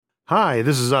Hi,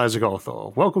 this is Isaac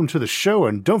Arthur. Welcome to the show,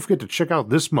 and don't forget to check out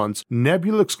this month's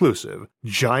Nebula exclusive,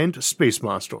 Giant Space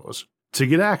Monsters. To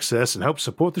get access and help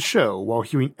support the show while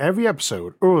hearing every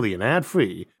episode early and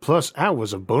ad-free, plus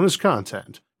hours of bonus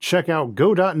content, check out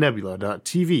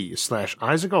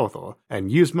go.nebula.tv/IsaacArthur and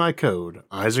use my code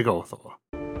IsaacArthur.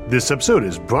 This episode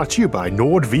is brought to you by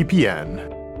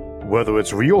NordVPN. Whether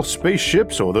it's real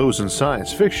spaceships or those in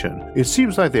science fiction, it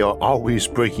seems like they are always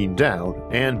breaking down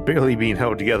and barely being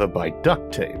held together by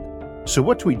duct tape. So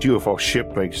what do we do if our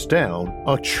ship breaks down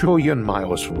 1 trillion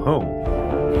miles from home?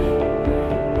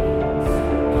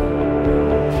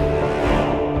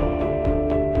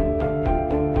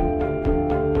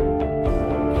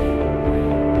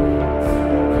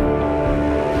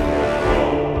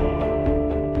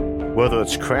 Whether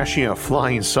it's crashing a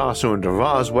flying saucer into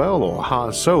Roswell or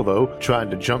Han Solo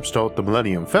trying to jumpstart the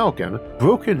Millennium Falcon,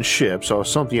 broken ships are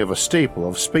something of a staple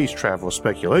of space travel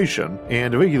speculation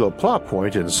and a regular plot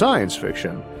point in science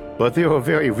fiction, but they are a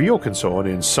very real concern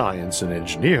in science and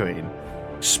engineering.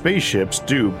 Spaceships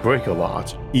do break a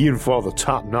lot, even for all the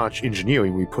top-notch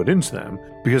engineering we put into them,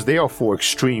 because they are for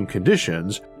extreme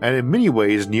conditions, and in many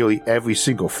ways nearly every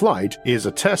single flight is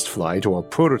a test flight or a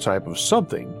prototype of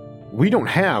something. We don't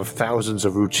have thousands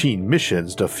of routine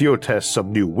missions to field test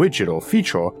some new widget or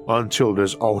feature until it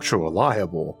is ultra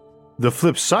reliable. The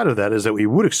flip side of that is that we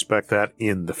would expect that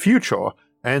in the future,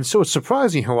 and so it's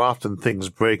surprising how often things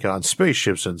break on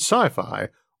spaceships in sci-fi,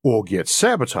 or get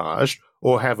sabotaged,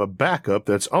 or have a backup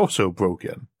that's also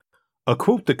broken. A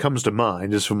quote that comes to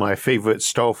mind is from my favorite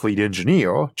Starfleet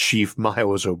engineer, Chief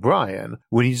Miles O'Brien,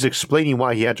 when he's explaining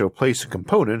why he had to replace a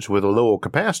component with a lower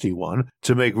capacity one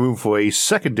to make room for a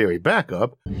secondary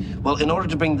backup. Well, in order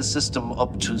to bring the system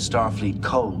up to Starfleet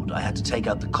code, I had to take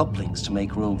out the couplings to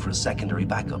make room for a secondary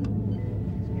backup.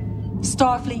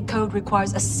 Starfleet code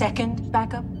requires a second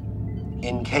backup?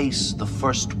 In case the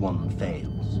first one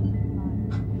fails.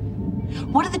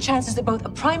 What are the chances that both a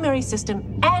primary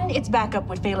system and its backup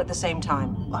would fail at the same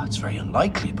time? Well, it's very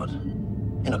unlikely, but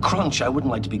in a crunch, I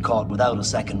wouldn't like to be caught without a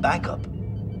second backup.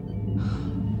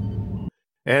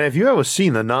 And if you've ever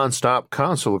seen the non-stop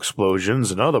console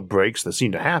explosions and other breaks that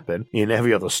seem to happen in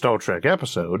every other Star Trek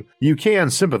episode, you can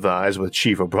sympathize with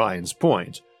Chief O'Brien's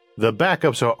point. The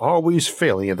backups are always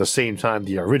failing at the same time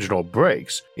the original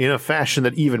breaks, in a fashion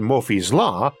that even Murphy's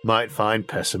Law might find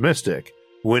pessimistic.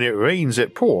 When it rains,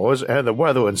 it pours, and the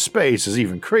weather in space is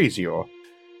even crazier.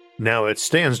 Now, it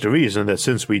stands to reason that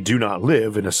since we do not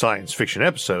live in a science fiction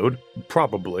episode,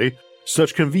 probably,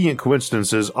 such convenient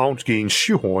coincidences aren't getting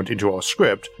shoehorned into our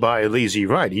script by lazy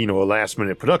writing or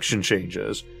last-minute production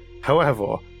changes.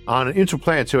 However, on an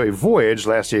interplanetary voyage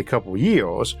lasting a couple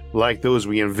years, like those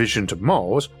we envision to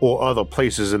Mars or other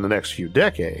places in the next few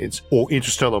decades, or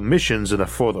interstellar missions in the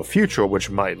further future which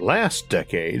might last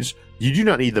decades, you do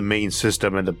not need the main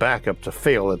system and the backup to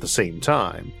fail at the same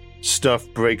time. Stuff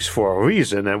breaks for a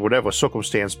reason, and whatever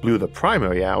circumstance blew the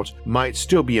primary out might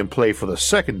still be in play for the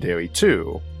secondary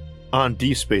too. On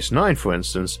Deep Space Nine, for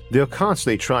instance, they're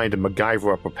constantly trying to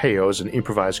MacGyver up repairs and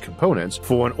improvised components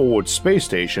for an old space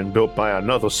station built by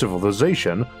another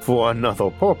civilization for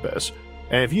another purpose.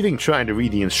 And if you think trying to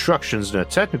read the instructions in a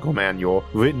technical manual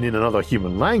written in another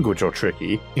human language are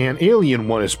tricky, an alien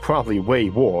one is probably way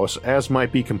worse, as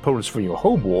might be components from your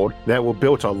homeworld that were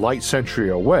built a light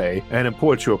century away and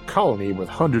imported to a colony with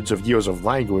hundreds of years of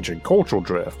language and cultural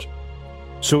drift.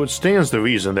 So it stands to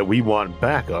reason that we want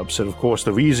backups, and of course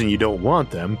the reason you don't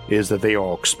want them is that they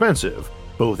are expensive,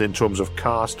 both in terms of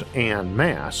cost and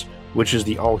mass, which is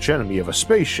the archenemy of a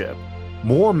spaceship.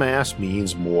 More mass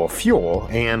means more fuel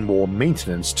and more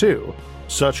maintenance too.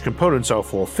 Such components are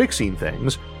for fixing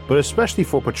things, but especially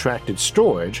for protracted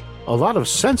storage, a lot of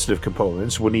sensitive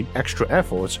components would need extra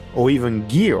efforts or even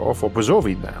gear for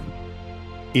preserving them.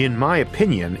 In my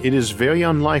opinion, it is very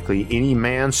unlikely any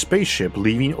manned spaceship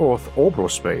leaving Earth orbital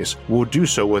space will do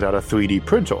so without a 3D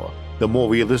printer, the more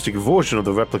realistic version of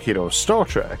the replicator of Star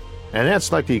Trek, and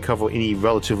that's likely to cover any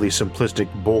relatively simplistic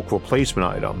bulk replacement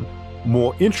item.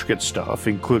 More intricate stuff,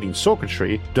 including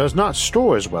circuitry, does not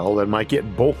store as well and might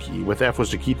get bulky with efforts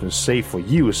to keep them safe for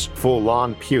use for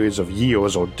long periods of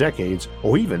years or decades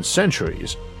or even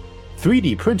centuries.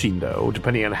 3D printing, though,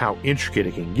 depending on how intricate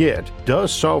it can get,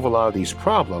 does solve a lot of these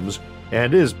problems,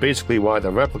 and is basically why the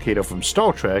replicator from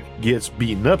Star Trek gets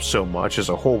beaten up so much as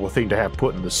a horrible thing to have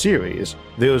put in the series.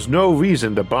 There's no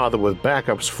reason to bother with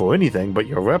backups for anything but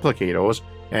your replicators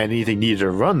and anything needed to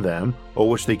run them or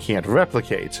which they can't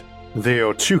replicate. They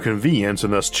are too convenient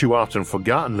and thus too often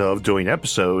forgotten of during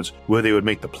episodes where they would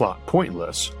make the plot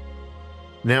pointless.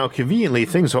 Now, conveniently,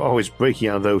 things are always breaking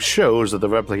on those shows that the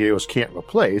replicators can't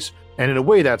replace, And in a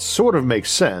way that sort of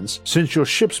makes sense, since your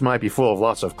ships might be full of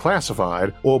lots of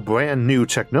classified or brand new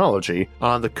technology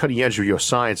on the cutting edge of your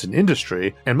science and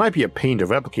industry, and might be a pain to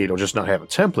replicate or just not have a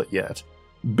template yet.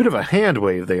 Bit of a hand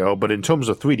wave there, but in terms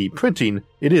of 3D printing,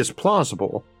 it is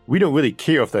plausible. We don't really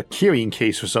care if the carrying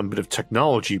case for some bit of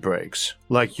technology breaks,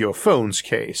 like your phone's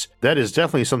case. That is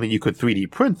definitely something you could 3D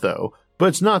print though, but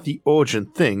it's not the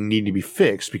urgent thing needing to be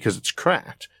fixed because it's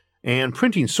cracked. And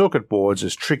printing circuit boards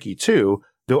is tricky too.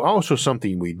 They're also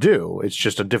something we do, it's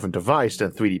just a different device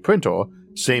than 3D printer,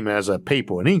 same as a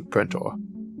paper and ink printer.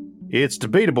 It's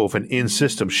debatable if an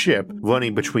in-system ship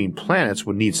running between planets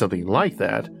would need something like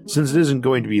that, since it isn't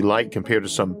going to be light compared to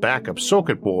some backup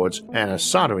circuit boards and a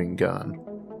soldering gun.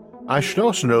 I should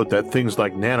also note that things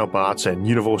like nanobots and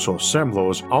universal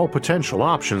assemblers are potential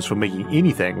options for making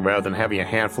anything rather than having a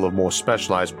handful of more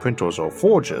specialized printers or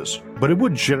forges, but it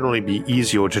would generally be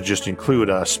easier to just include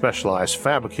a specialized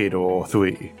fabricator or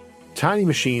three. Tiny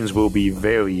machines will be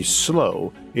very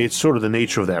slow, it's sort of the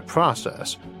nature of that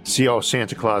process. See our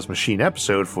Santa Claus machine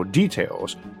episode for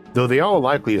details, though they are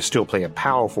likely to still play a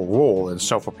powerful role in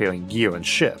self-repairing gear and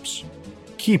ships.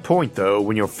 Key point though,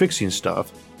 when you're fixing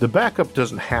stuff, the backup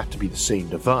doesn't have to be the same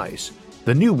device.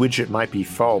 The new widget might be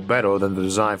far better than the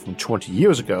design from 20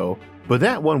 years ago, but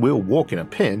that one will work in a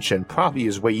pinch and probably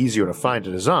is way easier to find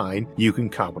a design you can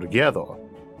cobble together.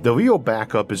 The real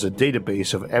backup is a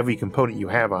database of every component you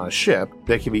have on a ship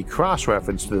that can be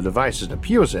cross-referenced to the devices it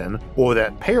appears in, or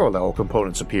that parallel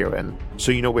components appear in,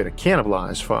 so you know where to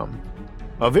cannibalize from.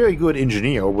 A very good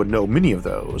engineer would know many of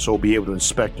those, or be able to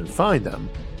inspect and find them,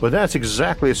 but that's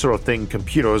exactly the sort of thing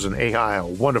computers and AI are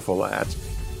wonderful at.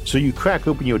 So you crack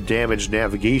open your damaged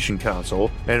navigation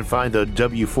console and find the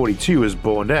W-42 is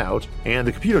burned out, and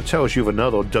the computer tells you if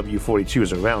another W-42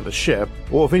 is around the ship,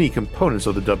 or if any components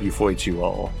of the W-42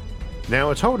 are. Now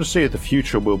it's hard to say that the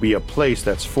future will be a place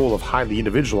that's full of highly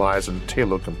individualized and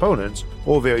tailored components,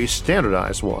 or very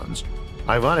standardized ones.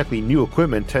 Ironically, new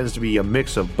equipment tends to be a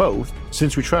mix of both,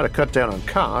 since we try to cut down on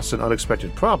costs and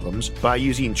unexpected problems by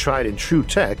using tried and true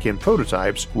tech in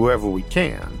prototypes wherever we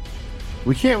can.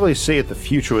 We can't really say that the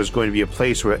future is going to be a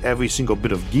place where every single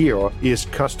bit of gear is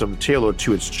custom tailored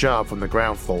to its job from the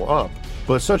ground floor up,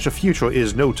 but such a future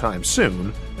is no time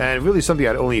soon, and really something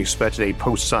I'd only expect in a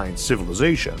post-science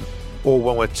civilization, or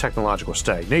one with technological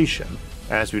stagnation,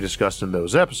 as we discussed in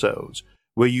those episodes,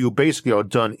 where you basically are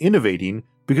done innovating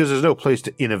because there's no place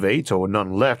to innovate or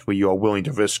none left where you are willing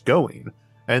to risk going,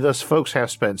 and thus folks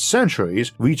have spent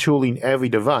centuries retooling every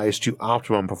device to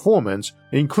optimum performance,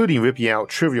 including ripping out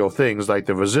trivial things like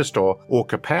the resistor or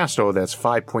capacitor that's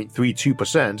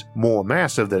 5.32% more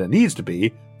massive than it needs to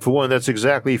be for one that's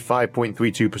exactly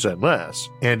 5.32% less,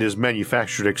 and is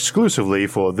manufactured exclusively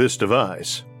for this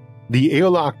device. The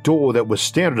airlock door that was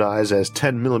standardized as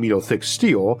 10mm thick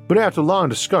steel, but after long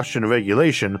discussion and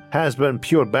regulation has been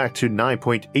peeled back to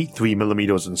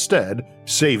 9.83mm instead,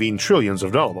 saving trillions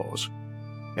of dollars.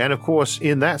 And of course,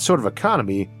 in that sort of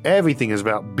economy, everything is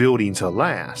about building to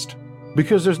last.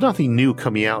 Because there's nothing new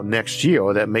coming out next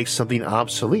year that makes something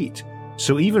obsolete.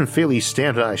 So even fairly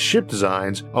standardized ship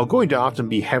designs are going to often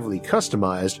be heavily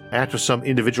customized after some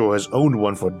individual has owned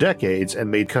one for decades and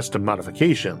made custom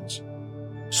modifications.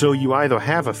 So you either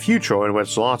have a future in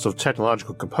which lots of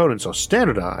technological components are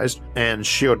standardized and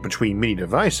shared between many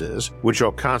devices, which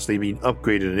are constantly being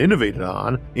upgraded and innovated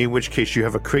on, in which case you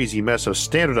have a crazy mess of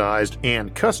standardized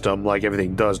and custom like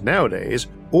everything does nowadays,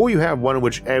 or you have one in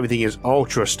which everything is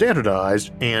ultra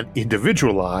standardized and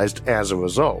individualized as a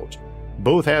result.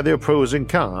 Both have their pros and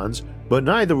cons, but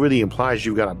neither really implies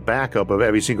you've got a backup of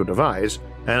every single device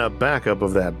and a backup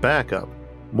of that backup.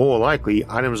 More likely,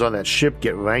 items on that ship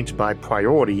get ranked by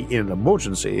priority in an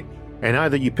emergency, and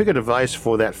either you pick a device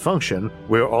for that function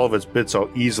where all of its bits are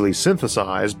easily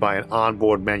synthesized by an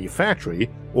onboard manufactory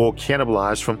or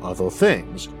cannibalized from other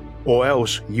things, or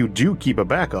else you do keep a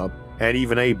backup and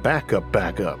even a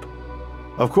backup.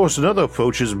 Of course, another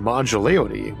approach is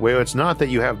modularity, where it's not that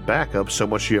you have backup so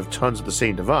much you have tons of the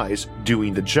same device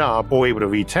doing the job or able to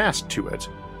retask to it.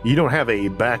 You don't have a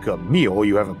backup meal,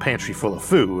 you have a pantry full of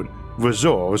food,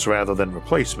 reserves rather than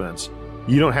replacements.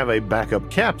 You don't have a backup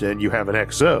captain, you have an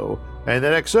XO, and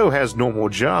that XO has normal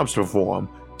jobs to perform,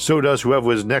 so does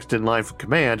whoever is next in line for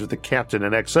command if the captain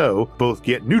and XO both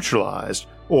get neutralized,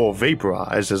 or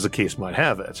vaporized as the case might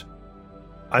have it.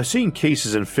 I've seen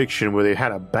cases in fiction where they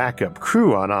had a backup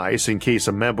crew on ice in case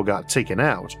a member got taken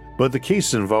out, but the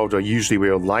cases involved are usually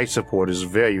where life support is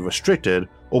very restricted,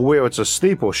 or where it's a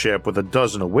sleeper ship with a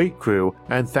dozen awake crew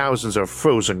and thousands of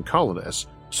frozen colonists,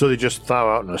 so they just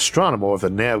thaw out an astronomer if the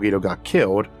navigator got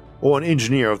killed, or an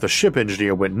engineer if the ship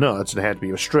engineer went nuts and had to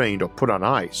be restrained or put on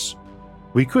ice.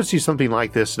 We could see something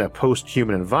like this in a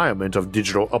post-human environment of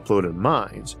digital uploaded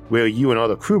minds, where you and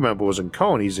other crew members and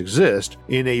colonies exist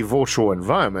in a virtual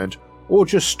environment, or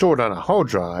just stored on a hard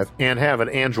drive and have an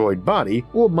android body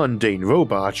or mundane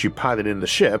robots you pilot in the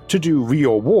ship to do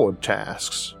real-world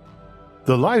tasks.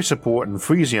 The life support and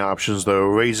freezing options, though,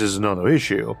 raises another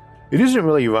issue. It isn't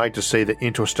really right to say that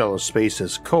interstellar space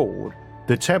is cold.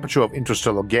 The temperature of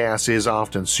interstellar gas is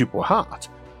often super hot,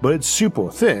 but it's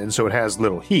super thin, so it has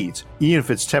little heat, even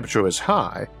if its temperature is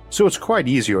high, so it's quite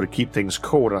easier to keep things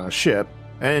cold on a ship,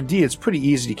 and indeed it's pretty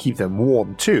easy to keep them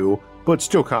warm too, but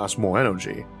still costs more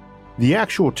energy. The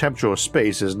actual temperature of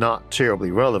space is not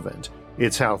terribly relevant,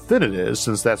 it's how thin it is,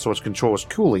 since that's what controls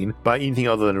cooling by anything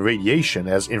other than radiation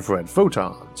as infrared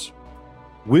photons.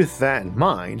 With that in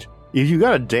mind, if you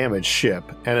got a damaged ship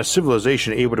and a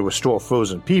civilization able to restore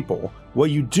frozen people, what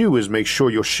you do is make sure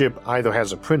your ship either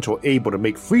has a printer able to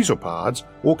make freezer pods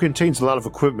or contains a lot of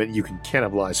equipment you can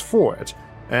cannibalize for it,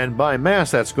 and by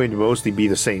mass that's going to mostly be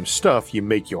the same stuff you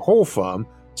make your hull from,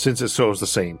 since it serves the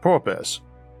same purpose.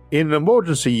 In an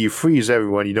emergency, you freeze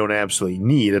everyone you don't absolutely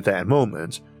need at that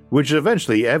moment, which is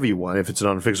eventually everyone if it's an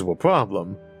unfixable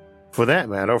problem. For that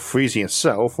matter, freezing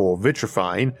itself, or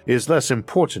vitrifying, is less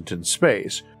important in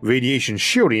space. Radiation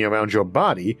shielding around your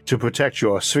body to protect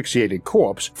your asphyxiated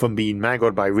corpse from being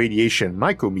mangled by radiation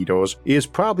micrometers is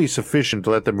probably sufficient to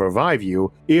let them revive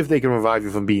you if they can revive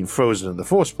you from being frozen in the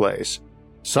first place.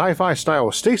 Sci-fi style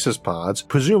stasis pods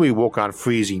presumably work on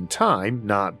freezing time,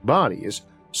 not bodies,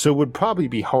 so would probably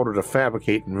be harder to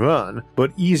fabricate and run,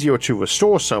 but easier to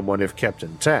restore someone if kept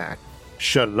intact.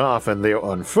 Shut it off and they're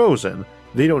unfrozen.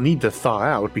 They don't need to thaw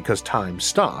out because time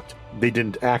stopped. They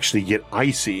didn't actually get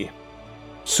icy.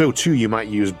 So too you might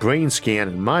use brain scan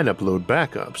and mind upload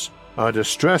backups. A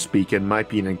distress beacon might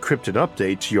be an encrypted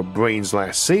update to your brain's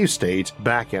last save state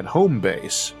back at home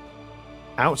base.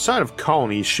 Outside of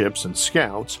colony ships and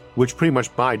scouts, which pretty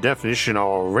much by definition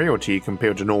are a rarity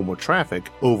compared to normal traffic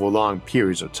over long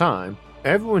periods of time,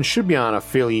 everyone should be on a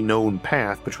fairly known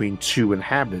path between two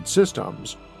inhabited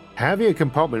systems. Having a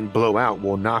compartment blow out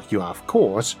will knock you off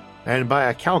course, and by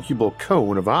a calculable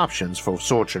cone of options for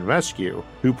search and rescue,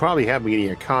 who probably have been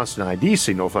getting a constant ID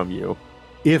signal from you.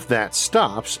 If that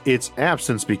stops, its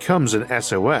absence becomes an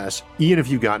SOS even if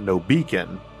you got no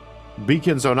beacon.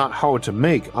 Beacons are not hard to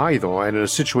make either, and in a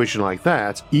situation like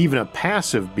that, even a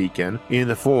passive beacon, in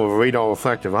the form of a radar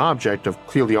reflective object of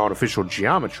clearly artificial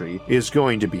geometry, is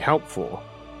going to be helpful.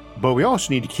 But we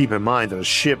also need to keep in mind that a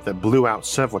ship that blew out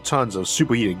several tons of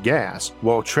superheated gas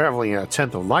while traveling at a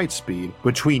tenth of light speed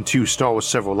between two stars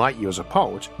several light years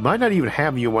apart might not even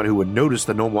have anyone who would notice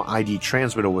the normal ID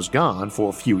transmitter was gone for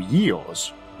a few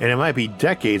years, and it might be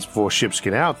decades before ships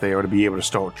get out there to be able to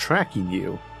start tracking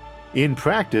you. In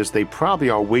practice, they probably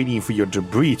are waiting for your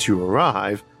debris to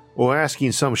arrive, or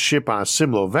asking some ship on a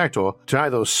similar vector to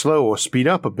either slow or speed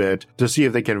up a bit to see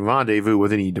if they can rendezvous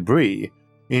with any debris.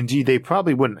 Indeed, they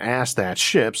probably wouldn't ask that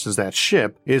ship, since that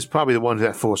ship is probably the one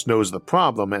that first knows the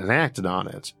problem and acted on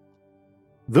it.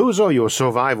 Those are your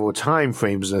survival time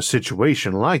frames in a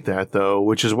situation like that, though,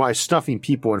 which is why stuffing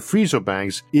people in freezer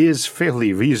banks is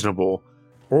fairly reasonable,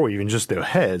 or even just their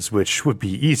heads, which would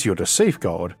be easier to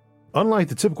safeguard. Unlike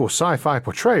the typical sci-fi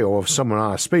portrayal of someone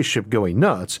on a spaceship going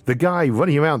nuts, the guy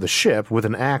running around the ship with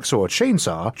an axe or a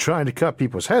chainsaw trying to cut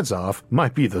people's heads off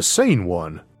might be the sane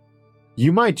one.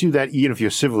 You might do that even if your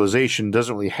civilization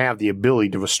doesn't really have the ability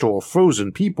to restore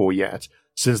frozen people yet,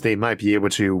 since they might be able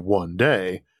to one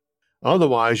day.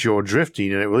 Otherwise, you're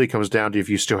drifting and it really comes down to if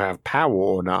you still have power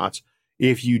or not.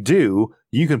 If you do,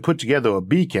 you can put together a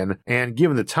beacon, and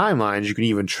given the timelines, you can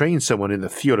even train someone in the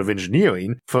field of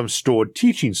engineering from stored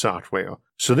teaching software,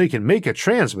 so they can make a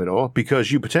transmitter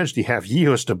because you potentially have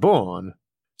years to burn.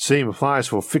 Same applies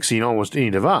for fixing almost any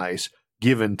device.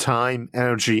 Given time,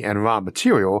 energy, and raw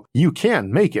material, you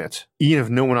can make it, even if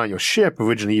no one on your ship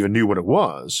originally even knew what it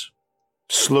was.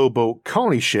 Slowboat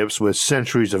colony ships with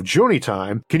centuries of journey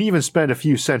time can even spend a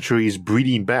few centuries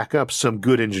breeding back up some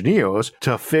good engineers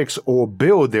to fix or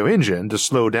build their engine to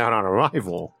slow down on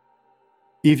arrival.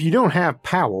 If you don't have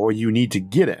power, you need to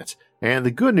get it, and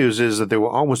the good news is that there will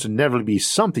almost inevitably be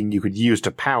something you could use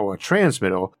to power a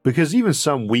transmitter, because even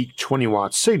some weak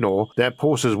 20-watt signal that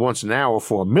pulses once an hour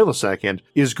for a millisecond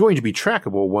is going to be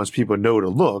trackable once people know to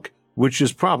look, which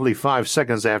is probably 5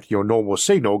 seconds after your normal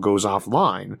signal goes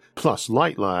offline, plus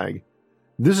light lag.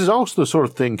 This is also the sort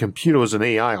of thing computers and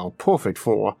AI are perfect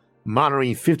for,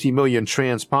 monitoring 50 million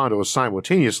transponders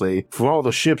simultaneously for all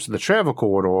the ships in the travel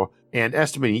corridor and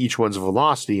estimating each one's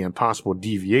velocity and possible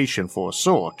deviation for a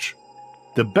search.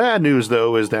 The bad news,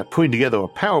 though, is that putting together a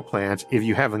power plant if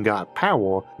you haven't got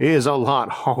power is a lot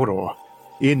harder.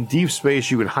 In deep space,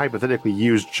 you can hypothetically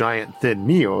use giant thin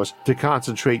mirrors to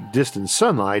concentrate distant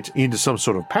sunlight into some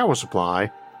sort of power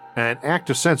supply, and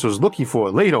active sensors looking for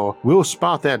it later will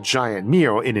spot that giant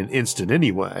mirror in an instant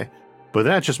anyway, but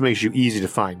that just makes you easy to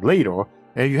find later,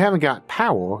 and if you haven't got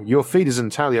power, your fate is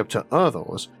entirely up to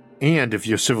others, and if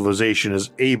your civilization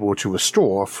is able to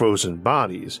restore frozen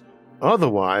bodies.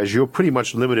 Otherwise, you're pretty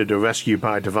much limited to rescue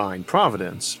by divine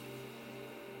providence.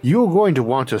 You're going to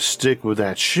want to stick with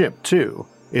that ship too.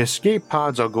 Escape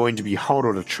pods are going to be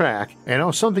harder to track and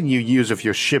are something you use if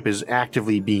your ship is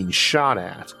actively being shot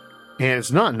at. And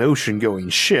it's not an ocean-going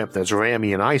ship that's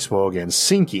ramming an iceberg and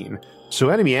sinking, so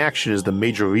enemy action is the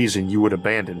major reason you would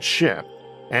abandon ship.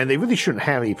 And they really shouldn't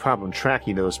have any problem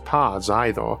tracking those pods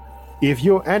either. If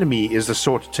your enemy is the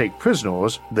sort to take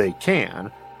prisoners, they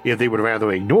can. If they would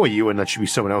rather ignore you and let you be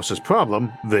someone else's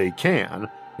problem, they can.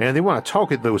 And if they want to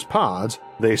target those pods,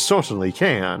 they certainly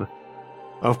can.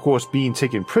 Of course, being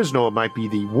taken prisoner might be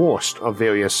the worst of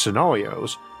various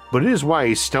scenarios, but it is why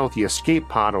a stealthy escape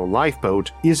pod or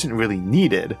lifeboat isn't really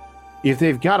needed. If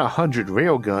they've got 100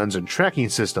 railguns and tracking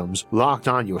systems locked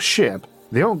on your ship,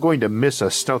 they aren't going to miss a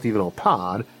stealthy little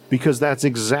pod, because that's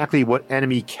exactly what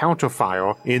enemy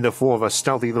counterfire in the form of a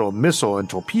stealthy little missile and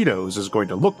torpedoes is going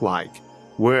to look like.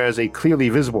 Whereas a clearly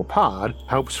visible pod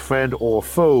helps friend or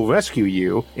foe rescue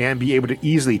you and be able to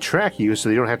easily track you so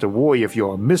they don't have to worry if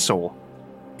you're a missile.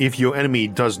 If your enemy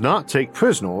does not take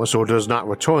prisoners or does not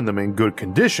return them in good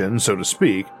condition, so to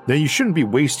speak, then you shouldn't be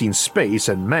wasting space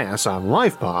and mass on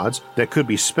life pods that could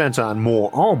be spent on more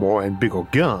armor and bigger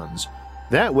guns.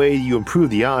 That way you improve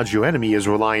the odds your enemy is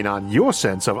relying on your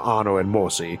sense of honor and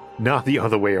mercy, not the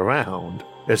other way around,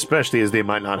 especially as they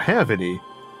might not have any.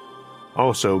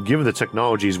 Also, given the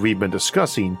technologies we've been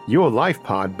discussing, your life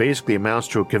pod basically amounts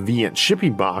to a convenient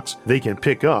shipping box they can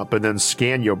pick up and then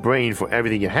scan your brain for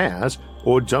everything it has,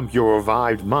 or dump your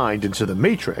revived mind into the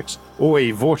Matrix, or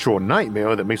a virtual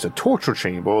nightmare that makes a torture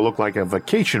chamber look like a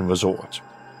vacation resort.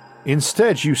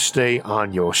 Instead, you stay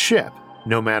on your ship,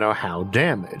 no matter how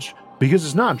damaged, because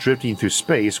it's not drifting through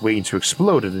space waiting to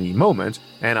explode at any moment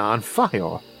and on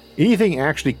fire. Anything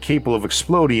actually capable of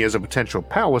exploding is a potential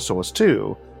power source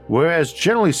too, whereas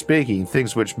generally speaking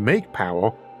things which make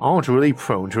power aren't really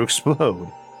prone to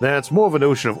explode. That's more of a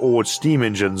notion of old steam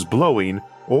engines blowing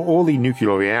or early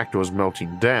nuclear reactors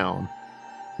melting down.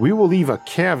 We will leave a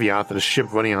caveat that a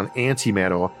ship running on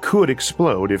antimatter could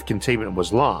explode if containment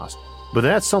was lost, but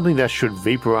that's something that should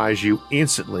vaporize you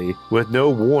instantly with no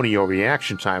warning or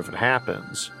reaction time if it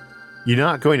happens. You're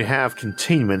not going to have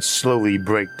containment slowly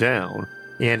break down,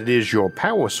 and it is your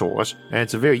power source, and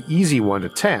it's a very easy one to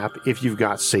tap if you've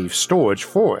got safe storage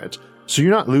for it, so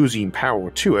you're not losing power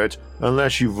to it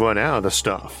unless you've run out of the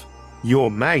stuff.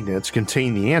 Your magnets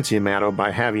contain the antimatter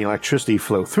by having electricity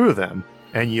flow through them,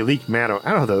 and you leak matter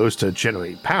out of those to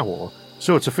generate power,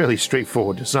 so it's a fairly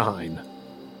straightforward design.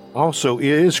 Also, it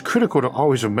is critical to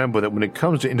always remember that when it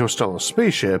comes to interstellar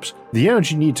spaceships, the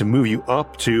energy need to move you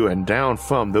up to and down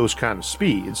from those kind of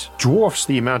speeds dwarfs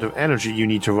the amount of energy you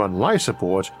need to run life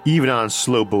support even on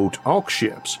slow boat arc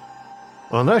ships.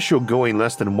 Unless you're going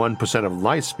less than 1% of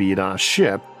light speed on a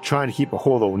ship trying to keep a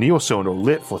Holo O'Neill cylinder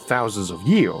lit for thousands of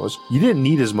years, you didn't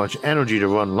need as much energy to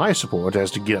run life support as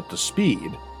to get up to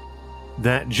speed.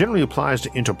 That generally applies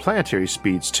to interplanetary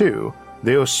speeds too.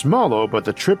 They are smaller, but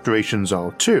the trip durations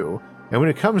are too, and when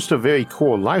it comes to very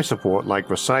core life support like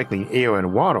recycling air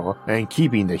and water and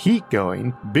keeping the heat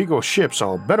going, bigger ships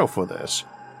are better for this.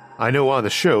 I know on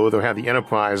the show they'll have the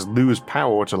Enterprise lose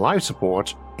power to life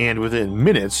support, and within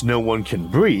minutes no one can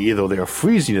breathe or they're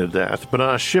freezing to death, but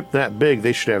on a ship that big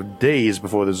they should have days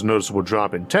before there's a noticeable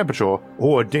drop in temperature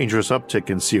or a dangerous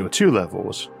uptick in CO2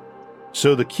 levels.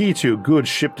 So the key to good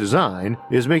ship design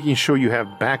is making sure you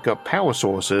have backup power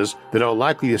sources that are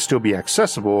likely to still be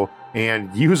accessible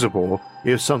and usable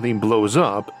if something blows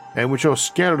up, and which are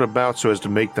scattered about so as to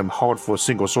make them hard for a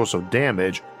single source of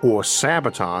damage or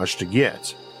sabotage to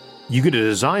get. You get a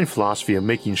design philosophy of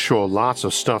making sure lots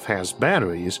of stuff has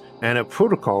batteries, and a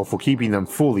protocol for keeping them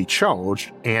fully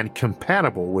charged and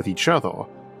compatible with each other.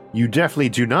 You definitely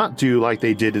do not do like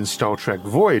they did in Star Trek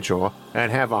Voyager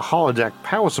and have a holodeck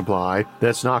power supply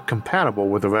that's not compatible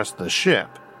with the rest of the ship,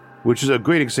 which is a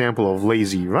great example of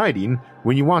lazy writing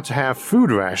when you want to have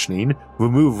food rationing,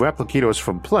 remove replicators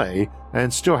from play,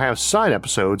 and still have side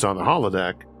episodes on the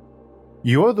holodeck.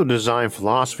 Your other design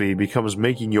philosophy becomes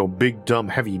making your big dumb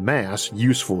heavy mass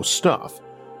useful stuff.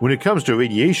 When it comes to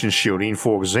radiation shielding,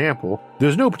 for example,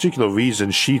 there's no particular reason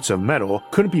sheets of metal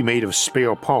couldn't be made of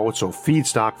spare parts or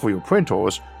feedstock for your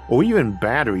printers, or even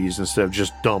batteries instead of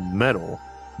just dumb metal.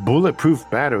 Bulletproof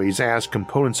batteries as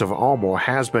components of armor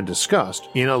has been discussed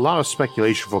in a lot of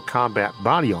speculation for combat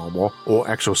body armor or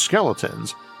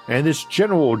exoskeletons, and this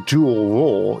general dual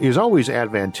role is always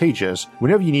advantageous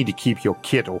whenever you need to keep your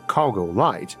kit or cargo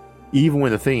light, even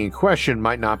when the thing in question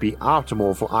might not be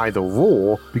optimal for either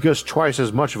role because twice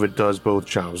as much of it does both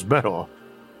jobs better.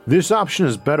 This option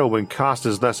is better when cost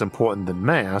is less important than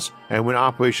mass and when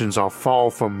operations are far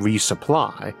from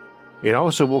resupply. It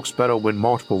also works better when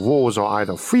multiple roles are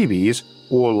either freebies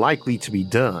or likely to be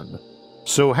done.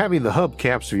 So having the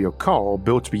hubcaps of your car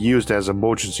built to be used as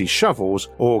emergency shovels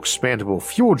or expandable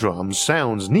fuel drums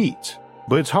sounds neat,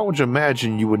 but it's hard to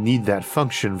imagine you would need that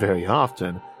function very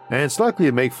often, and it's likely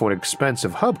to make for an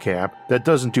expensive hubcap that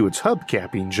doesn't do its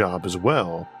hubcapping job as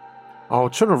well.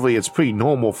 Alternatively, it's pretty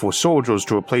normal for soldiers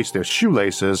to replace their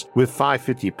shoelaces with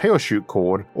 550 parachute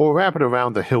cord or wrap it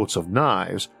around the hilts of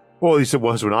knives, or at least it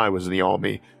was when I was in the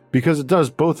army, because it does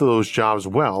both of those jobs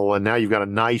well, and now you've got a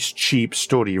nice, cheap,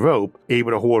 sturdy rope able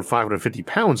to hold 550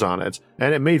 pounds on it,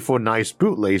 and it made for nice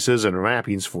bootlaces and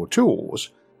wrappings for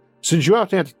tools. Since you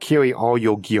often have to carry all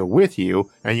your gear with you,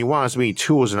 and you want as many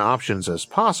tools and options as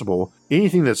possible,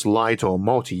 anything that's light or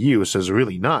multi-use is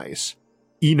really nice.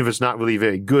 Even if it's not really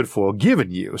very good for a given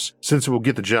use, since it will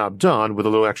get the job done with a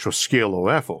little extra skill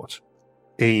or effort.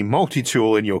 A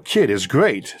multi-tool in your kit is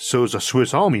great, so is a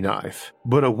Swiss Army knife,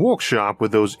 but a workshop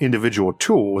with those individual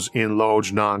tools in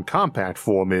large non-compact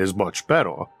form is much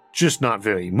better, just not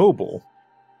very mobile.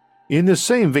 In the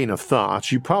same vein of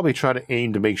thought, you probably try to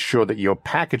aim to make sure that your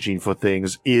packaging for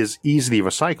things is easily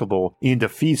recyclable into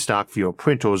feedstock for your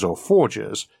printers or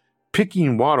forges.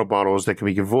 Picking water bottles that can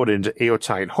be converted into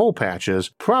airtight hole patches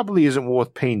probably isn't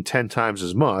worth paying 10 times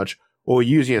as much, or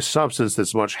using a substance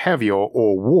that's much heavier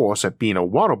or worse at being a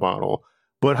water bottle,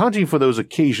 but hunting for those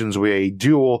occasions where a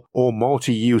dual or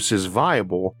multi-use is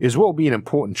viable is what will be an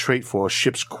important trait for a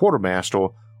ship's quartermaster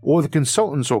or the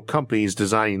consultants or companies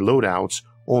designing loadouts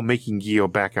or making gear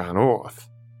back on Earth.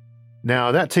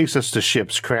 Now that takes us to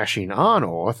ships crashing on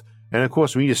Earth, and of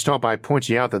course we need to start by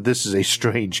pointing out that this is a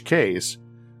strange case.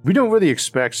 We don't really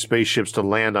expect spaceships to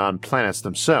land on planets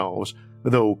themselves,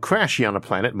 though crashing on a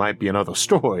planet might be another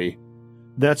story.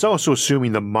 That's also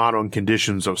assuming the modern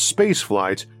conditions of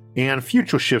spaceflight, and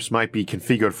future ships might be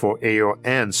configured for air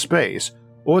and space,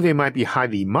 or they might be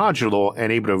highly modular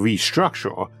and able to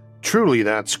restructure. Truly,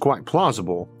 that's quite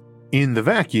plausible. In the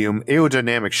vacuum,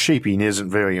 aerodynamic shaping isn't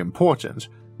very important,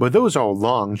 but those are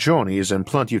long journeys and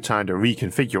plenty of time to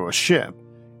reconfigure a ship.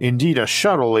 Indeed, a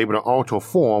shuttle able to alter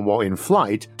form while in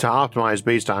flight to optimize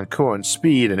based on current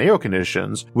speed and air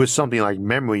conditions with something like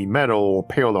memory, metal, or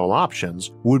parallel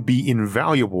options would be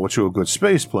invaluable to a good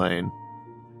spaceplane.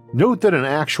 Note that an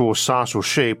actual saucer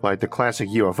shape like the classic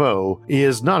UFO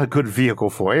is not a good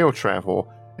vehicle for air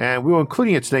travel, and we're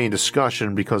including it today in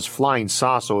discussion because flying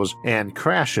saucers and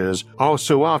crashes are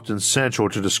so often central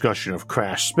to discussion of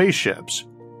crashed spaceships.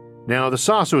 Now, the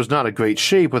saucer is not a great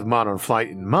shape with modern flight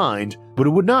in mind, but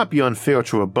it would not be unfair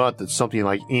to rebut that something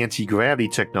like anti-gravity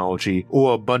technology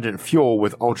or abundant fuel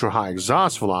with ultra-high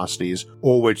exhaust velocities,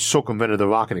 or which circumvented the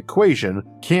rocket equation,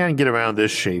 can get around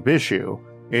this shape issue.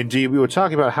 Indeed, we were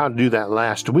talking about how to do that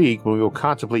last week when we were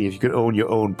contemplating if you could own your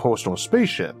own personal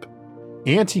spaceship.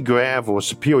 Anti-grav or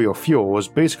superior fuels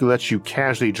basically lets you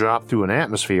casually drop through an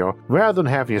atmosphere rather than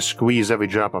having to squeeze every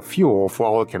drop of fuel for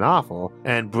all it can offer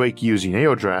and brake using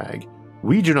air drag.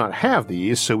 We do not have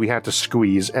these, so we have to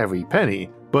squeeze every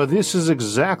penny, but this is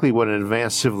exactly what an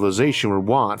advanced civilization would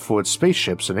want for its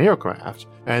spaceships and aircraft,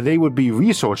 and they would be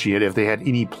researching it if they had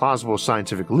any plausible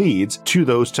scientific leads to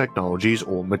those technologies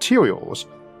or materials.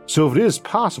 So if it is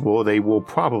possible, they will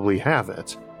probably have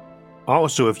it.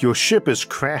 Also, if your ship is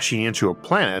crashing into a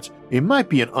planet, it might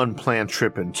be an unplanned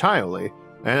trip entirely,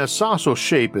 and a saucer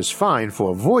shape is fine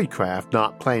for a void craft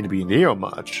not planning to be in the air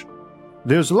much.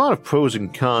 There's a lot of pros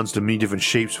and cons to many different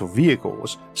shapes for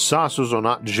vehicles. Saucers are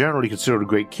not generally considered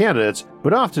great candidates,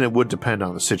 but often it would depend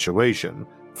on the situation.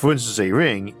 For instance, a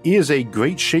ring is a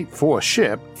great shape for a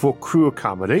ship for crew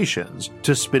accommodations,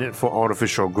 to spin it for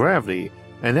artificial gravity,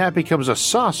 and that becomes a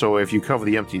saucer if you cover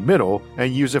the empty middle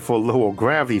and use it for lower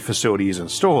gravity facilities and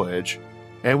storage.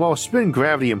 And while spin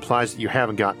gravity implies that you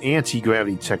haven't got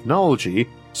anti-gravity technology,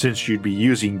 since you'd be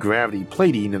using gravity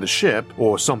plating in the ship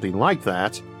or something like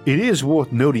that, it is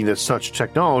worth noting that such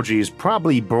technologies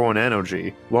probably burn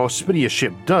energy, while spinning a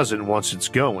ship doesn't once it's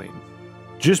going.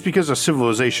 Just because a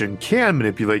civilization can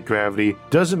manipulate gravity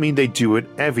doesn't mean they do it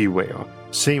everywhere.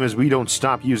 Same as we don't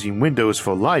stop using windows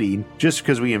for lighting just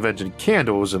because we invented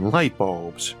candles and light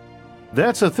bulbs.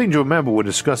 That's a thing to remember when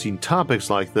discussing topics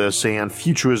like this and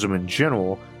futurism in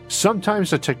general.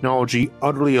 Sometimes the technology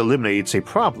utterly eliminates a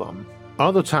problem.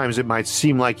 Other times it might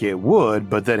seem like it would,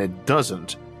 but then it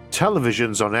doesn't.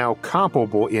 Televisions are now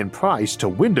comparable in price to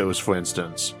Windows, for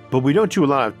instance, but we don't do a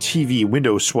lot of TV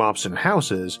window swaps in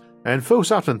houses, and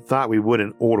folks often thought we would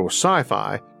in old or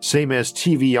sci-fi, same as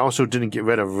TV also didn't get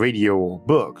rid of radio or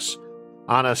books.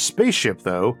 On a spaceship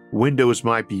though, windows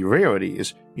might be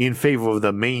rarities, in favor of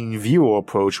the main viewer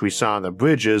approach we saw on the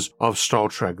bridges of Star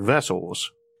Trek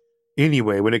vessels.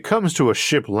 Anyway, when it comes to a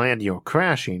ship landing or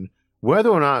crashing, whether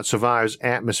or not it survives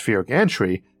atmospheric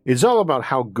entry is all about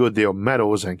how good their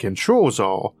metals and controls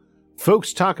are.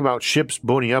 Folks talk about ships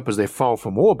burning up as they fall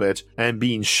from orbit and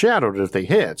being shattered if they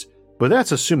hit, but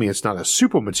that's assuming it's not a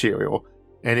super material,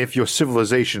 and if your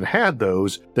civilization had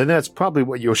those, then that's probably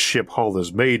what your ship hull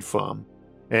is made from.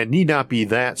 And need not be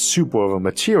that super of a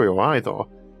material either.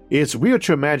 It's weird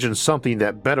to imagine something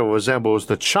that better resembles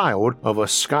the child of a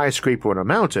skyscraper on a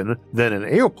mountain than an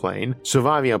airplane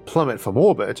surviving a plummet from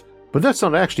orbit, but that's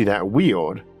not actually that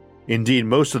weird. Indeed,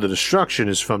 most of the destruction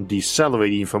is from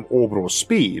decelerating from orbital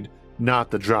speed,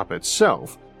 not the drop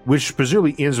itself, which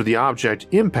presumably ends with the object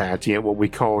impacting at what we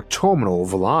call terminal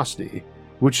velocity,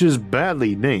 which is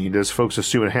badly named as folks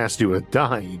assume it has to do with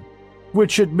dying,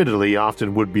 which admittedly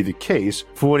often would be the case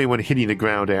for anyone hitting the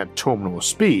ground at terminal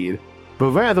speed,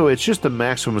 but rather it's just the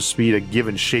maximum speed a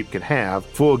given shape can have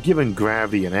for a given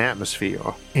gravity and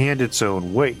atmosphere, and its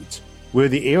own weight, where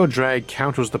the air drag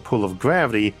counters the pull of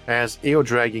gravity as air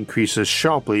drag increases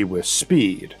sharply with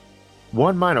speed.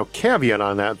 One minor caveat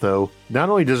on that though, not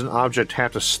only does an object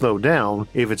have to slow down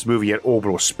if it's moving at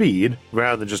orbital speed,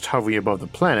 rather than just hovering above the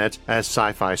planet as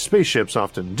sci-fi spaceships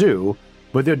often do,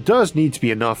 but there does need to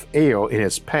be enough air in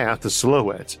its path to slow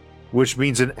it, which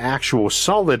means an actual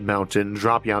solid mountain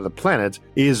dropping on the planet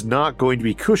is not going to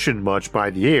be cushioned much by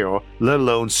the air, let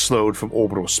alone slowed from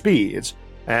orbital speeds,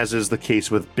 as is the case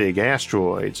with big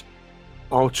asteroids.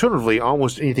 Alternatively,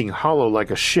 almost anything hollow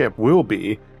like a ship will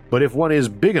be, but if one is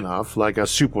big enough, like a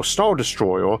super star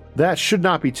destroyer, that should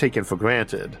not be taken for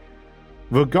granted.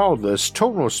 Regardless,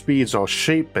 terminal speeds are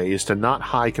shape-based and not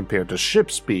high compared to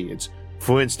ship speeds.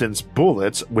 For instance,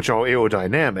 bullets, which are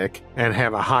aerodynamic and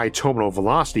have a high terminal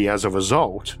velocity as a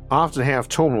result, often have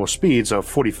terminal speeds of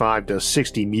 45 to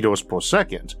 60 meters per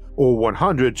second, or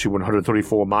 100 to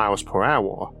 134 miles per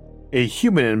hour. A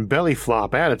human in belly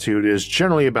flop attitude is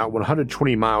generally about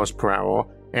 120 miles per hour,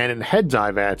 and in head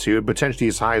dive attitude potentially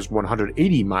as high as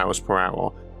 180 miles per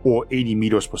hour, or 80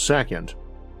 meters per second.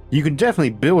 You can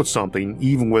definitely build something,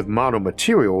 even with modern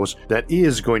materials, that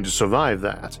is going to survive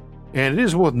that. And it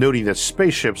is worth noting that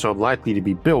spaceships are likely to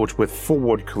be built with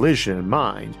forward collision in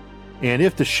mind, and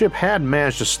if the ship had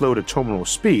managed to slow to terminal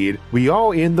speed, we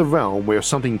are in the realm where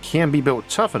something can be built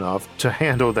tough enough to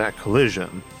handle that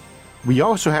collision. We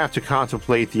also have to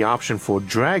contemplate the option for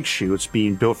drag chutes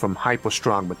being built from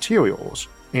hyper-strong materials,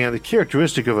 and the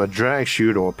characteristic of a drag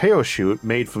chute or parachute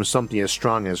made from something as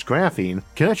strong as graphene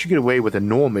can actually get away with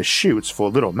enormous chutes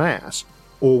for little mass,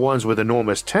 or ones with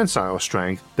enormous tensile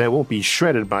strength that won't be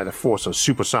shredded by the force of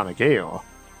supersonic air.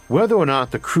 Whether or not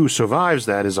the crew survives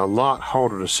that is a lot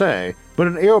harder to say, but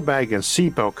an airbag and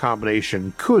seatbelt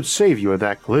combination could save you at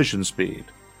that collision speed,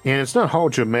 and it's not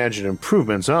hard to imagine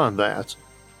improvements on that.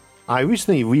 I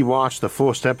recently rewatched the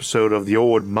first episode of the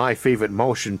old My Favorite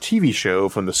Martian TV show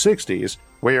from the 60s,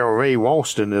 where Ray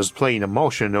Walston is playing a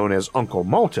Martian known as Uncle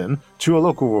Martin to a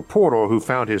local reporter who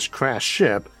found his crashed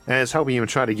ship and is helping him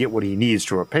try to get what he needs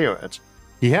to repair it.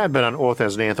 He had been on Earth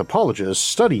as an anthropologist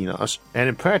studying us, and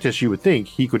in practice you would think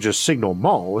he could just signal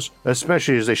Mars,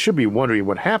 especially as they should be wondering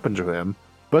what happened to him,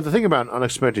 but the thing about an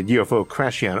unexpected UFO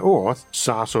crashing on Earth,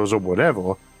 saucers or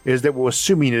whatever, is that we're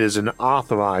assuming it is an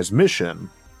authorized mission.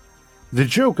 The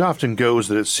joke often goes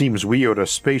that it seems weird a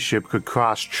spaceship could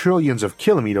cross trillions of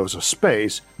kilometers of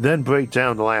space, then break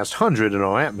down the last 100 in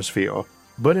our atmosphere,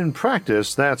 but in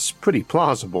practice that's pretty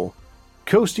plausible.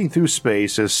 Coasting through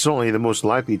space is certainly the most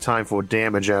likely time for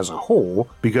damage as a whole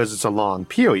because it's a long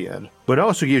period, but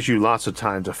also gives you lots of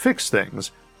time to fix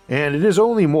things, and it is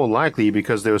only more likely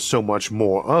because there's so much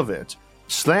more of it.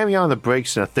 Slamming on the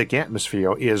brakes in a thick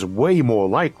atmosphere is way more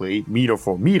likely, meter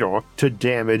for meter, to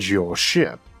damage your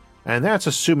ship. And that's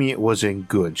assuming it was in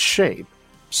good shape.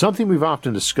 Something we've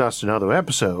often discussed in other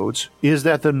episodes is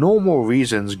that the normal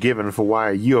reasons given for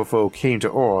why a UFO came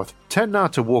to Earth tend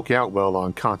not to work out well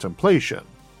on contemplation.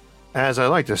 As I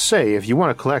like to say, if you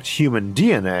want to collect human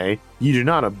DNA, you do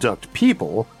not abduct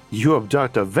people, you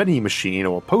abduct a vending machine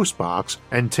or postbox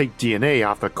and take DNA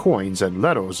off the coins and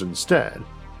letters instead.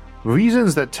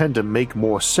 Reasons that tend to make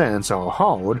more sense are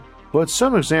hard, but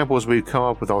some examples we've come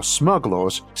up with are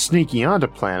smugglers sneaking onto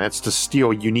planets to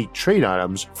steal unique trade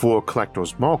items for a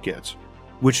collector's market.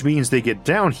 which means they get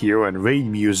down here and raid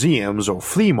museums or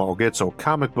flea markets or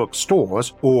comic book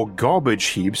stores or garbage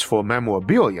heaps for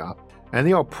memorabilia, and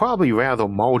they are probably rather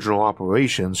marginal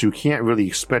operations who can't really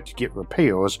expect to get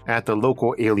repairs at the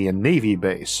local alien Navy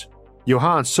base. Your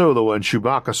Han Solo and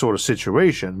Chewbacca sort of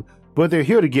situation, but they're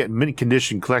here to get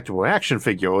mint-condition collectible action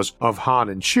figures of Han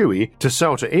and Chewie to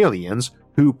sell to aliens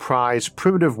who prize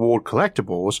primitive world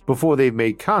collectibles before they've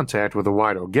made contact with the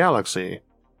wider galaxy.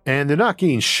 And they're not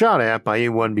getting shot at by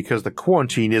anyone because the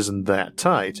quarantine isn't that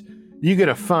tight. You get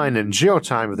a fine and jail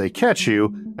time if they catch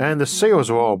you, and the sales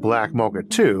are all black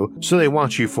market too, so they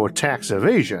want you for tax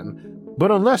evasion. But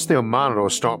unless their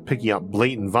monitors start picking up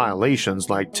blatant violations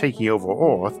like taking over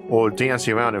Earth or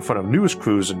dancing around in front of news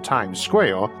crews in Times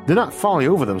Square, they're not falling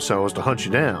over themselves to hunt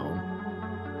you down.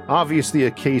 Obviously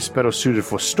a case better suited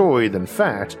for story than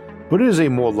fact, but it is a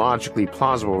more logically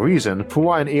plausible reason for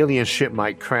why an alien ship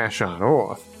might crash on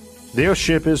Earth. Their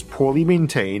ship is poorly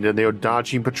maintained and they're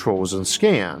dodging patrols and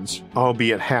scans,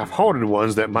 albeit half-hearted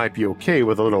ones that might be okay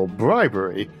with a little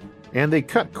bribery, and they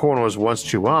cut corners once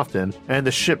too often and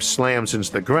the ship slams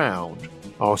into the ground,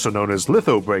 also known as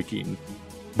lithobraking.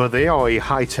 But they are a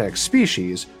high-tech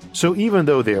species, so even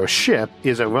though their ship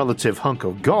is a relative hunk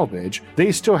of garbage,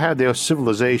 they still have their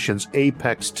civilization's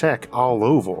apex tech all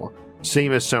over.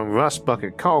 Same as some rust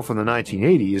bucket car from the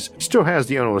 1980s still has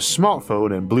the owner's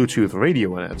smartphone and Bluetooth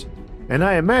radio in it. And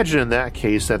I imagine in that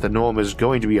case that the norm is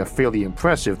going to be a fairly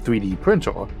impressive 3D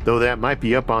printer, though that might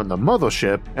be up on the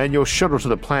mothership and your shuttle to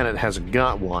the planet hasn't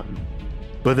got one.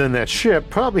 But then that ship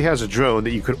probably has a drone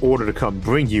that you could order to come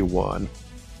bring you one.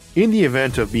 In the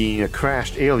event of being a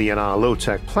crashed alien on a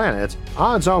low-tech planet,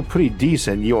 odds are pretty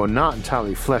decent you are not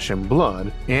entirely flesh and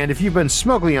blood, and if you've been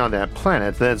smuggling on that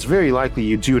planet, then it's very likely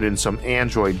you do it in some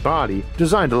android body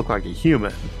designed to look like a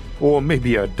human, or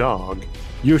maybe a dog.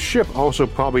 Your ship also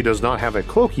probably does not have a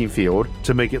cloaking field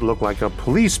to make it look like a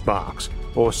police box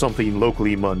or something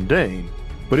locally mundane,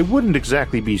 but it wouldn't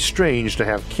exactly be strange to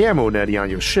have camo netting on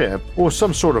your ship or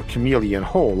some sort of chameleon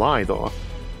hole either.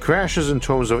 Crashes in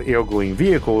terms of air-going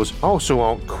vehicles also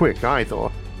aren't quick either.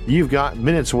 You've got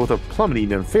minutes worth of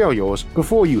plummeting and failures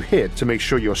before you hit to make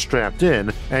sure you're strapped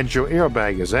in and your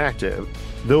airbag is active,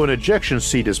 though an ejection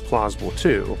seat is plausible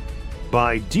too.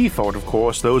 By default, of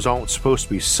course, those aren't supposed to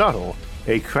be subtle.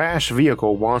 A crashed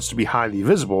vehicle wants to be highly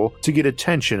visible to get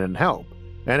attention and help,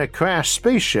 and a crashed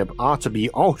spaceship ought to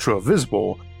be ultra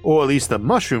visible, or at least the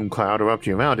mushroom cloud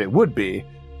erupting around it would be.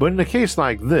 But in a case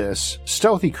like this,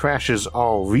 stealthy crashes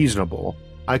are reasonable.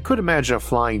 I could imagine a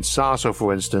flying saucer,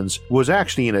 for instance, was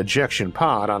actually an ejection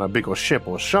pod on a bigger ship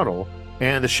or shuttle,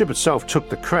 and the ship itself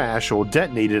took the crash or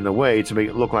detonated in a way to make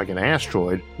it look like an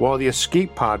asteroid, while the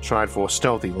escape pod tried for a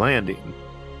stealthy landing.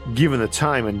 Given the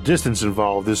time and distance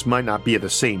involved, this might not be at the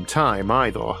same time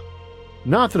either.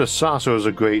 Not that a saucer is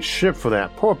a great ship for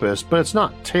that purpose, but it's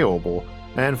not terrible.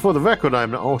 And for the record,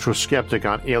 I'm an ultra skeptic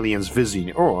on aliens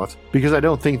visiting Earth because I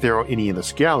don't think there are any in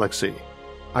this galaxy.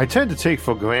 I tend to take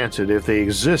for granted if they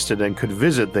existed and could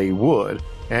visit they would,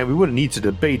 and we wouldn't need to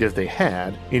debate if they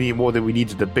had, any more than we need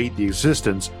to debate the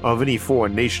existence of any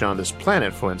foreign nation on this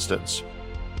planet, for instance.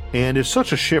 And if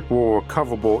such a ship were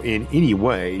recoverable in any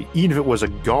way, even if it was a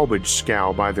garbage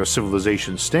scow by their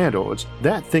civilization standards,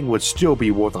 that thing would still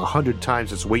be worth 100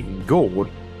 times its weight in gold,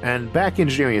 and back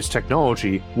engineering its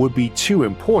technology would be too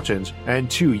important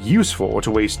and too useful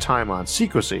to waste time on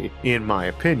secrecy, in my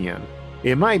opinion.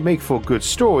 It might make for good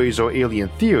stories or alien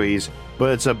theories,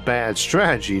 but it's a bad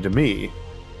strategy to me.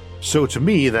 So to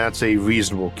me, that's a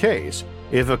reasonable case.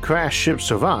 If a crashed ship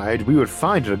survived, we would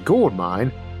find it a gold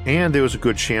mine, and there was a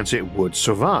good chance it would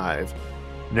survive.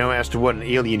 Now, as to what an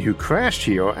alien who crashed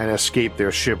here and escaped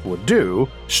their ship would do,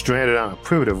 stranded on a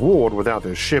primitive world without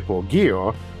their ship or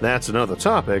gear, that's another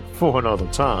topic for another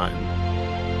time.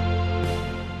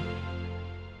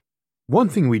 One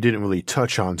thing we didn't really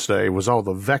touch on today was all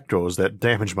the vectors that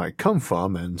damage might come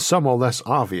from, and some are less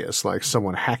obvious, like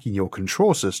someone hacking your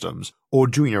control systems or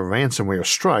doing a ransomware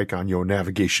strike on your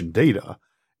navigation data.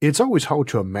 It's always hard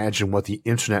to imagine what the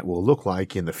internet will look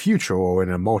like in the future or in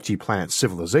a multi-planet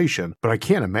civilization, but I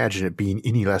can't imagine it being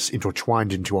any less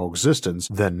intertwined into our existence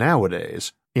than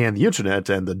nowadays. And the internet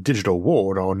and the digital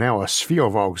world are now a sphere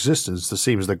of our existence the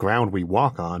same as the ground we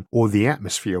walk on or the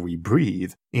atmosphere we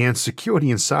breathe, and security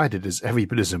inside it is every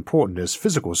bit as important as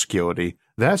physical security.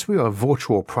 That's where a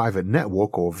virtual private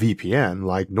network or VPN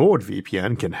like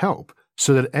NordVPN can help,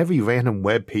 so that every random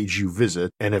web page you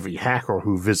visit and every hacker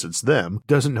who visits them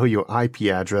doesn't know your IP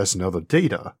address and other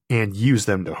data, and use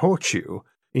them to hurt you.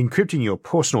 Encrypting your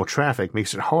personal traffic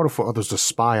makes it harder for others to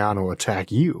spy on or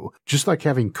attack you, just like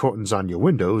having curtains on your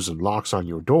windows and locks on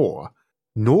your door.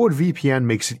 NordVPN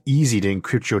makes it easy to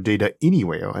encrypt your data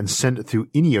anywhere and send it through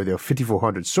any of their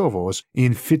 5,400 servers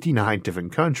in 59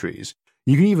 different countries.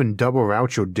 You can even double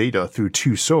route your data through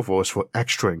 2 servers for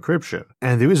extra encryption,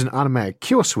 and there is an automatic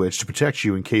kill switch to protect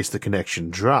you in case the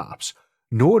connection drops.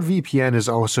 NordVPN is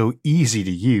also easy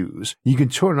to use. You can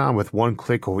turn it on with one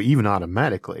click or even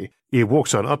automatically. It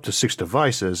works on up to 6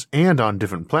 devices and on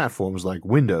different platforms like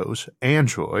Windows,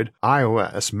 Android,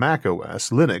 iOS, macOS,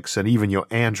 Linux, and even your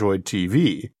Android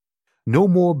TV. No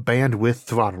more bandwidth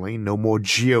throttling, no more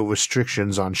geo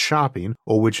restrictions on shopping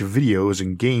or which videos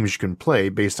and games you can play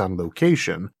based on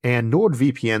location, and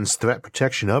NordVPN's threat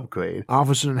protection upgrade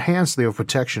offers an enhanced layer of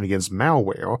protection against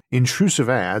malware, intrusive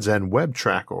ads, and web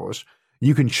trackers.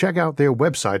 You can check out their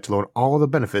website to learn all the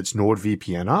benefits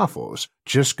NordVPN offers.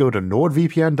 Just go to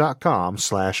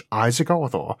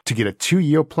nordvpn.com/IsaacArthur to get a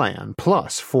 2-year plan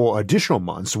plus 4 additional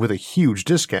months with a huge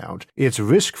discount. It's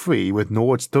risk-free with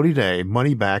Nord's 30-day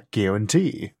money-back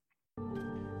guarantee.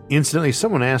 Incidentally,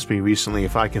 someone asked me recently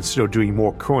if I consider doing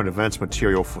more current events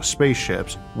material for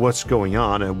spaceships, what's going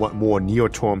on, and what more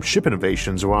near-term ship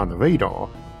innovations are on the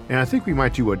radar. And I think we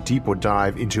might do a deeper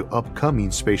dive into upcoming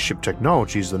spaceship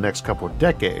technologies the next couple of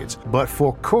decades, but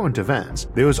for current events,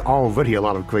 there is already a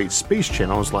lot of great space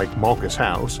channels like Marcus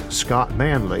House, Scott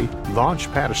Manley,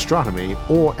 Launchpad Astronomy,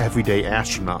 or Everyday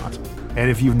Astronaut. And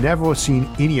if you've never seen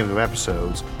any of their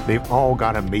episodes, they've all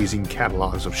got amazing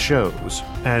catalogs of shows.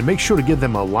 And make sure to give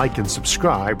them a like and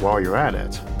subscribe while you're at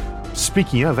it.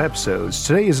 Speaking of episodes,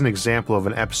 today is an example of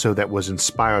an episode that was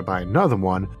inspired by another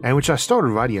one, and which I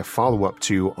started writing a follow-up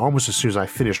to almost as soon as I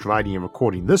finished writing and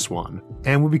recording this one,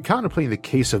 and we'll be contemplating the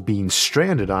case of being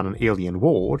stranded on an alien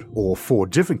world, or 4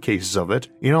 different cases of it,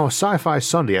 in our Sci-Fi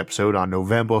Sunday episode on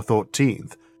November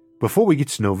 13th. Before we get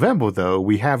to November though,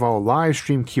 we have our live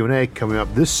stream Q&A coming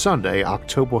up this Sunday,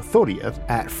 October 30th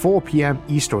at 4 p.m.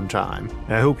 Eastern Time,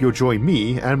 and I hope you'll join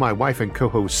me and my wife and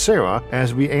co-host Sarah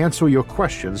as we answer your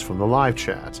questions from the live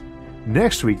chat.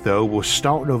 Next week though, we'll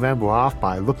start November off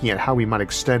by looking at how we might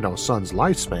extend our sun's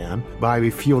lifespan by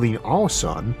refueling our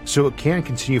sun so it can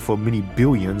continue for many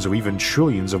billions or even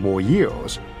trillions of more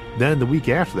years. Then the week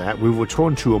after that, we will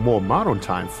return to a more modern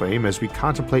time frame as we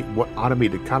contemplate what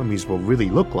automated economies will really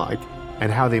look like and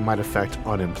how they might affect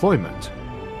unemployment.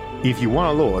 If you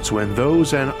want alerts when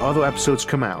those and other episodes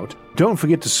come out, don't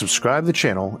forget to subscribe to the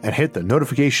channel and hit the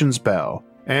notifications bell.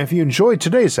 And if you enjoyed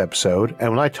today's episode and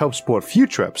would like to help support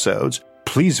future episodes,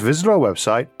 please visit our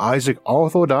website,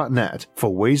 isaacarthur.net,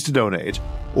 for ways to donate,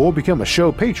 or become a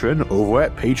show patron over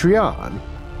at Patreon.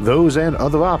 Those and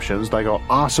other options, like our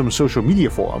awesome social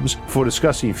media forums for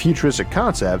discussing futuristic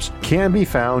concepts, can be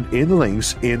found in the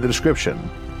links in the description.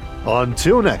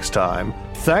 Until next time,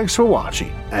 thanks for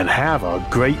watching and have a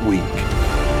great week.